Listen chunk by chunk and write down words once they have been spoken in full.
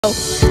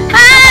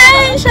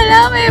Hi!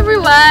 Shalom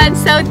everyone!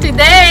 So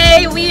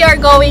today we are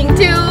going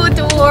to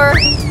tour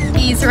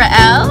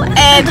Israel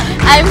and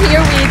I'm here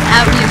with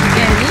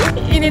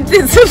Yevgeny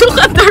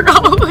Analou the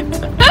road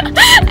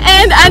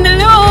and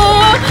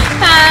Analou!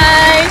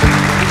 Hi!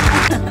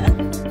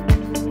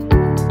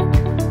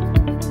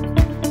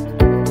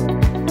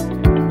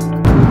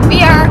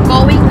 We are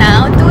going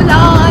now to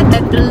Lod.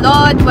 That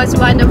Lod was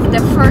one of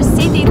the first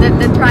city that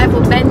the tribe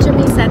of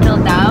Benjamin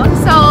settled down.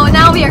 So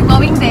now we are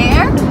going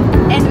there.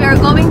 And we are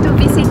going to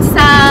visit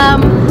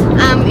some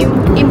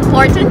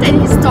important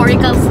and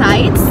historical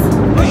sites.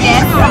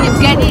 Yes,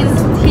 Yevgeny is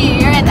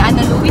here and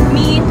Analou with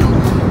me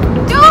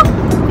to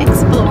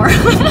explore.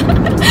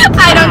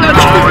 I don't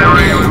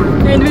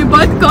know. And we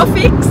bought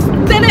coffee.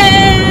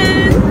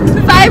 Ta-da!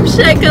 5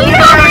 shekel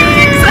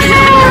coffee.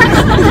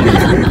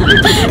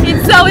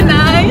 It's so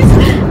nice.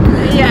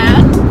 Yeah.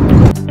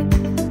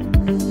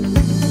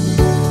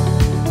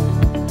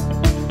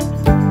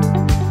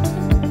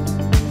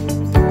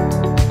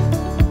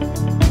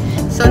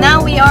 So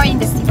now we are in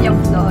the city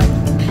of Lod.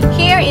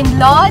 Here in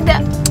Lod,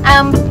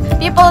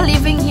 people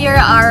living here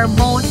are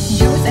both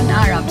Jews and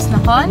Arabs,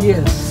 nahon?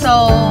 Yes.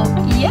 So,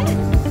 yeah,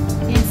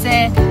 it's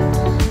a,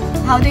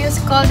 how do you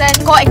call that?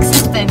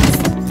 Coexistence.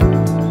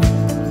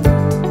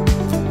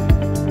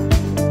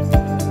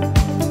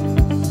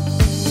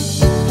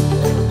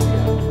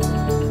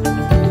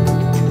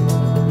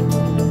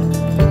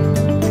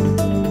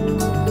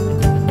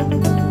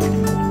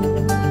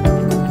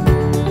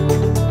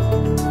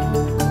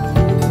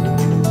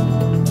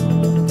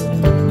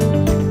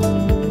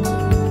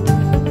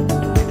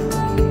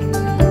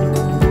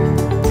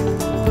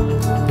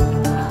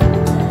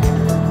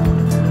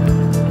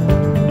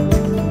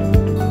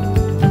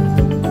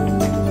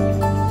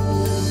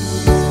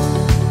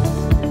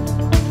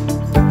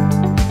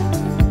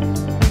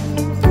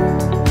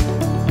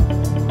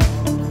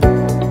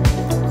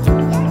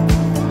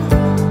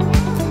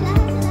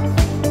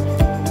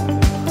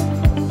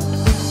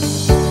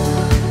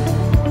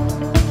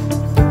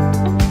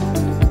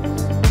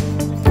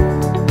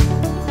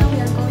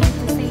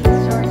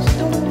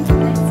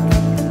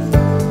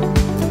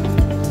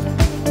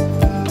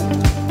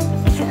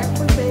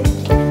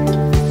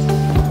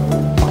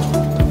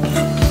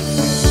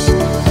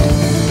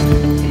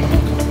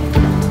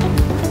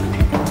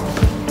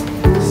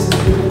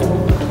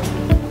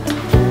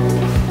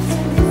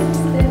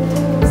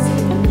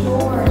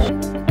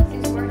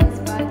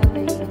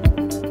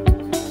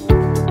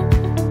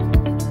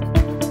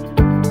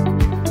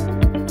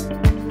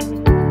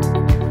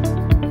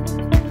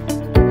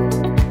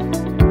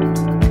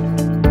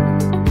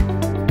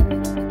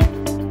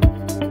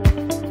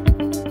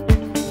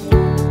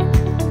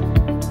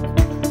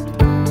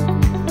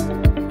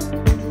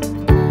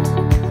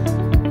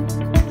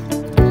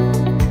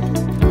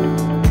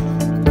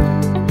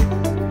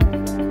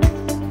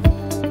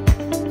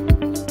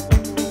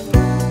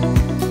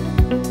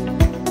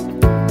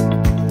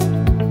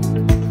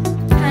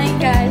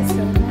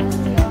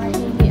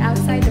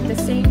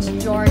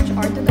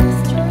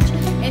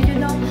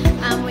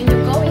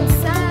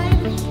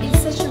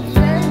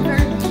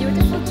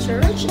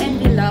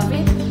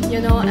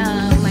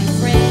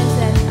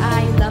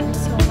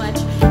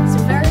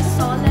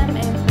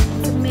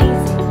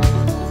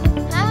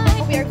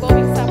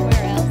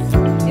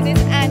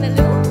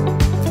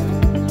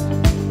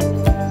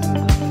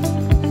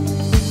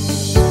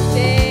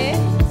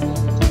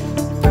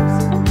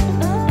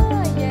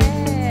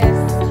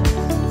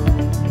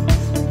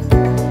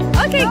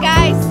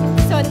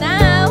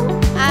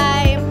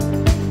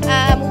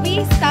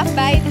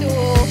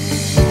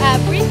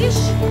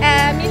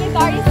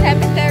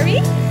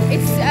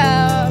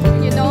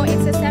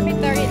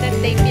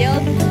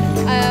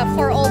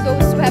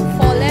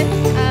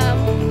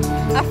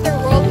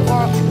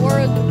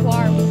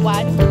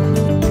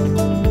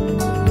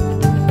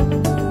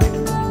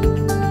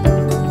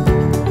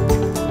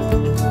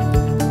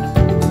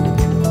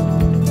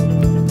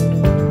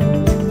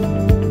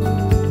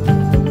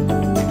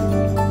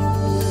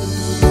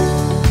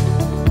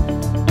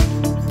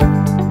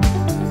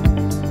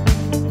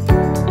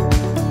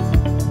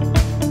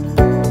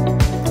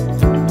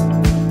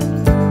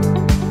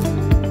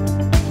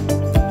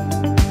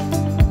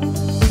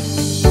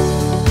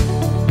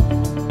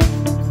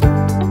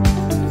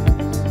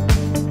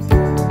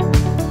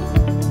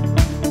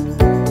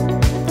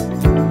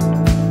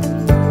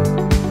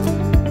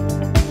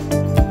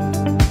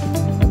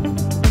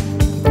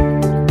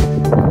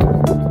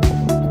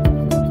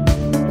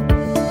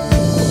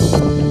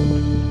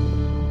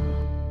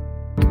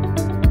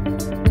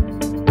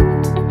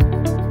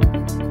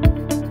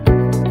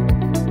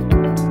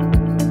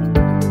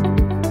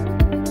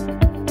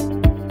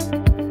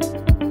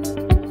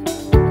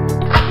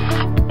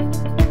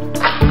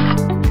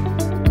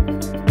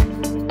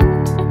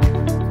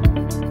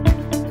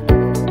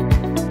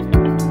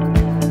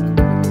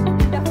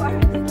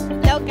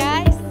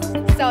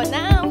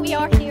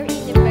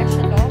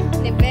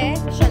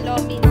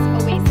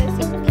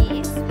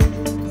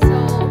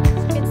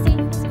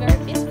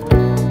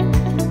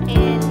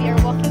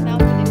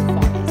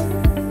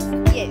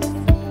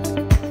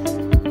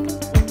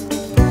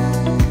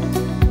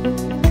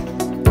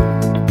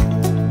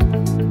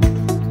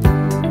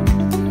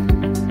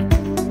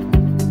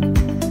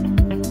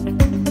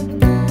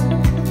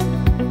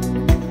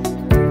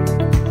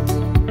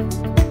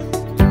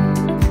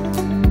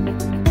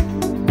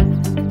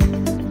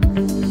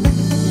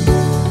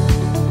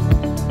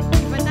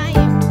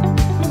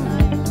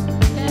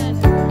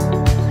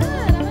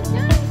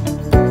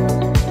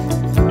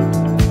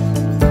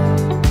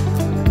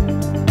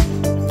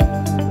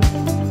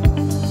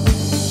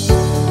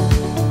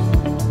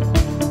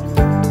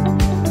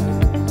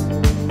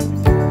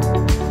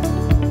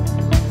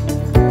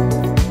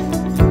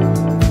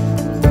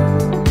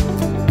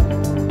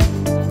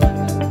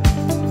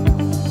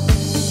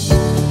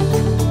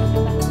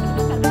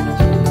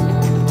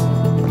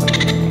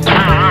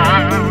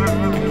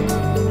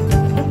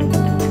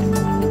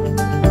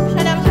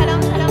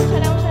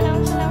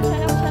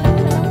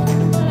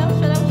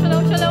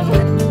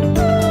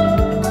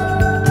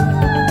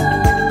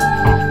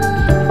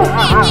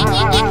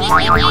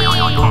 Hello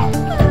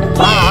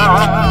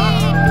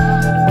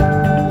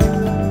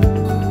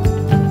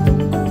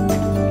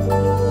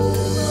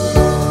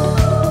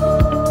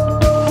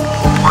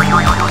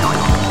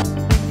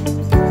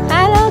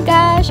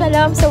guys,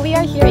 shalom. So we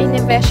are here in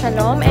Neve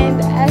Shalom,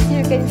 and as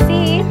you can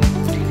see,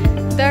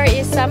 there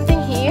is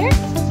something here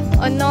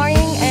honoring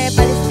a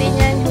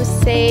Palestinian who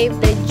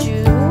saved the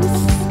Jews,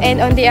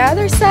 and on the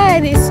other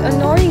side is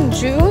honoring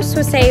Jews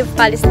who saved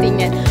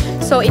Palestinians.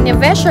 So in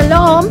Neve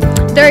Shalom,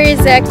 there is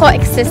a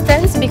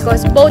coexistence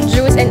because both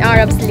Jews and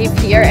Arabs live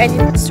here, and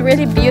it's a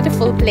really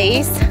beautiful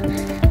place.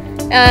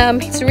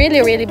 It's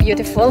really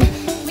beautiful.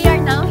 We are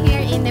now here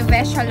in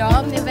Neve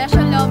Shalom. Neve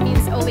Shalom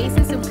means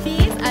oasis of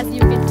peace, as you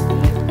can see.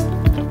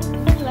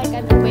 It's like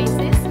an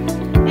oasis.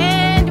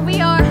 And we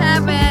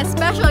have a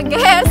special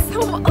guest.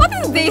 What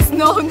is this?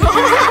 No.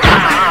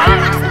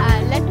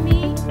 Let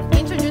me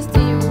introduce to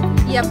you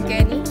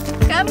Yevgeny.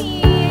 Come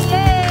here,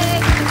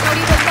 yay! So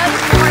we will tell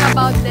you more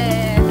about the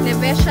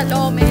Neve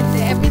Shalom and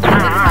everything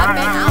that's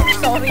happened now.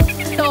 So you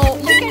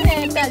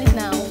can tell it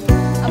now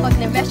about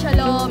Neve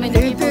Shalom and the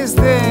people. It is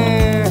the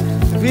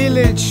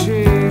village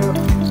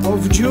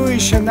of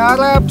Jewish and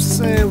Arabs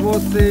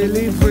what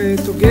live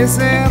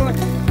together.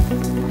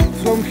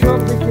 From here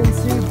we can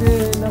see the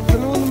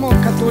Natalunmo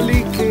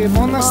Catholic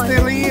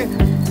monastery.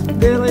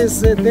 There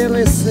is the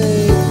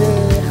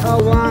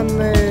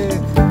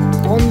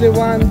only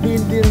one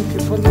building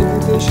for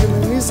meditation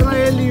in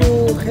Israel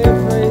you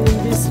have in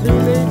this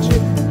village,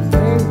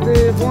 and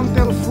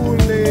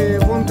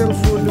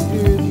wonderful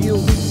view.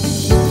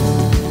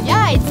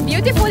 Yeah, it's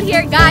beautiful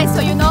here, guys.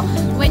 So you know